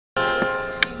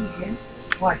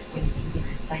On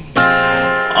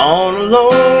a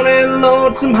lone and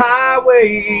lonesome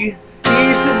highway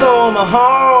east of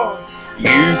Omaha,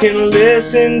 you can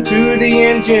listen to the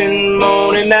engine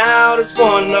moaning out its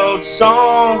one-note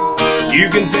song. You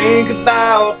can think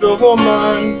about the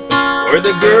woman or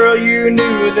the girl you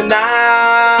knew the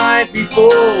night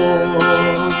before.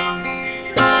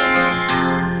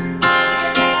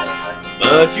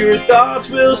 But your thoughts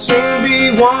will soon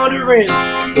be wandering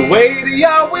the way they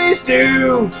always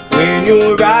do when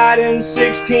you're riding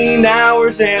 16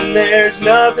 hours and there's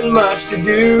nothing much to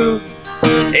do,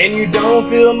 and you don't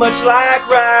feel much like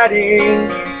riding.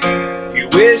 You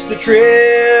wish the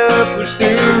trip was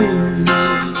through.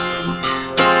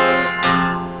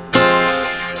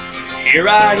 Here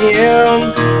I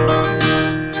am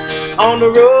on the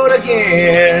road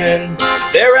again.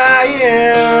 There I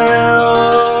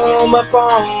am up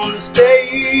on the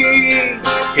stage.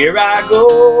 Here I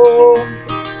go,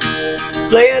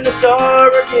 playing the star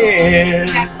again.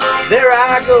 There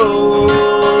I go,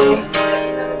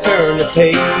 turn the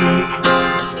page.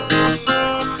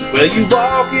 Well, you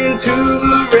walk into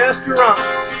a restaurant,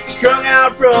 strung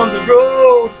out from the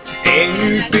road, and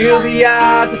you feel the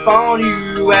eyes upon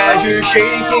you as you're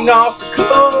shaking off the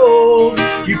cold.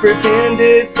 You pretend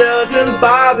it doesn't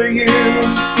bother you,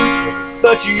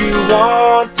 but you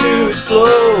want to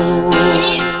explode.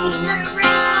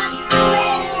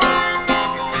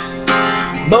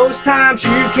 Most times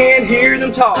you can't hear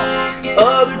them talk,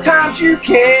 other times you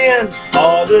can.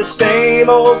 All the same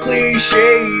old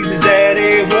cliches, is that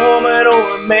a woman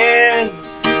or a man?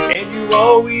 And you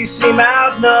always seem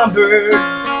outnumbered,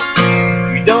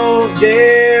 you don't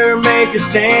dare make a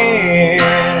stand.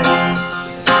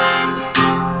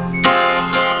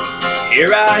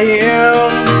 Here I am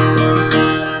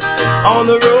on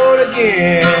the road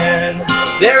again.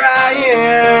 There I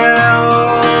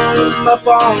am up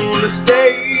on the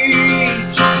stage.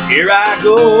 Here I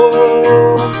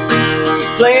go,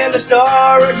 playing the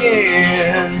star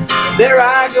again. There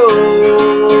I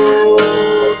go,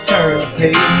 turn the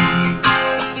page.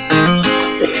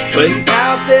 Well, you're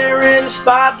out there in the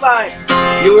spotlight,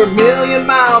 you're a million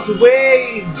miles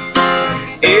away.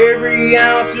 Every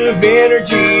ounce of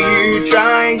energy you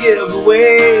try and give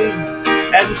away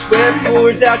as the sweat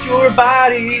pours out your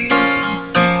body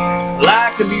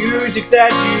like the music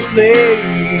that you play.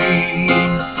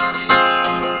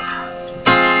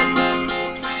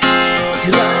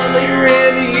 Earlier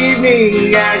in the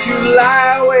evening as you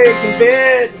lie awake in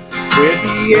bed with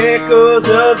the echoes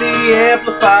of the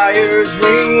amplifiers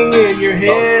ringing in your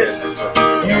head,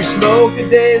 you smoke the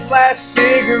day's last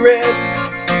cigarette,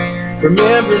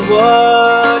 remembering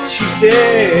what she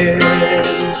said.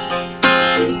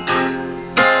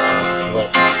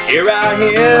 Here I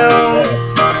am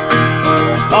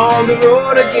on the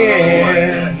road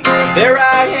again. There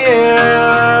I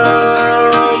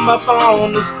am up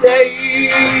on the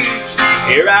stage.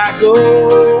 Here I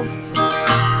go,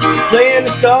 playing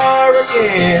the star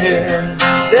again.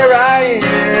 There I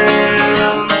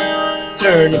am,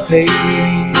 turn the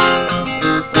page.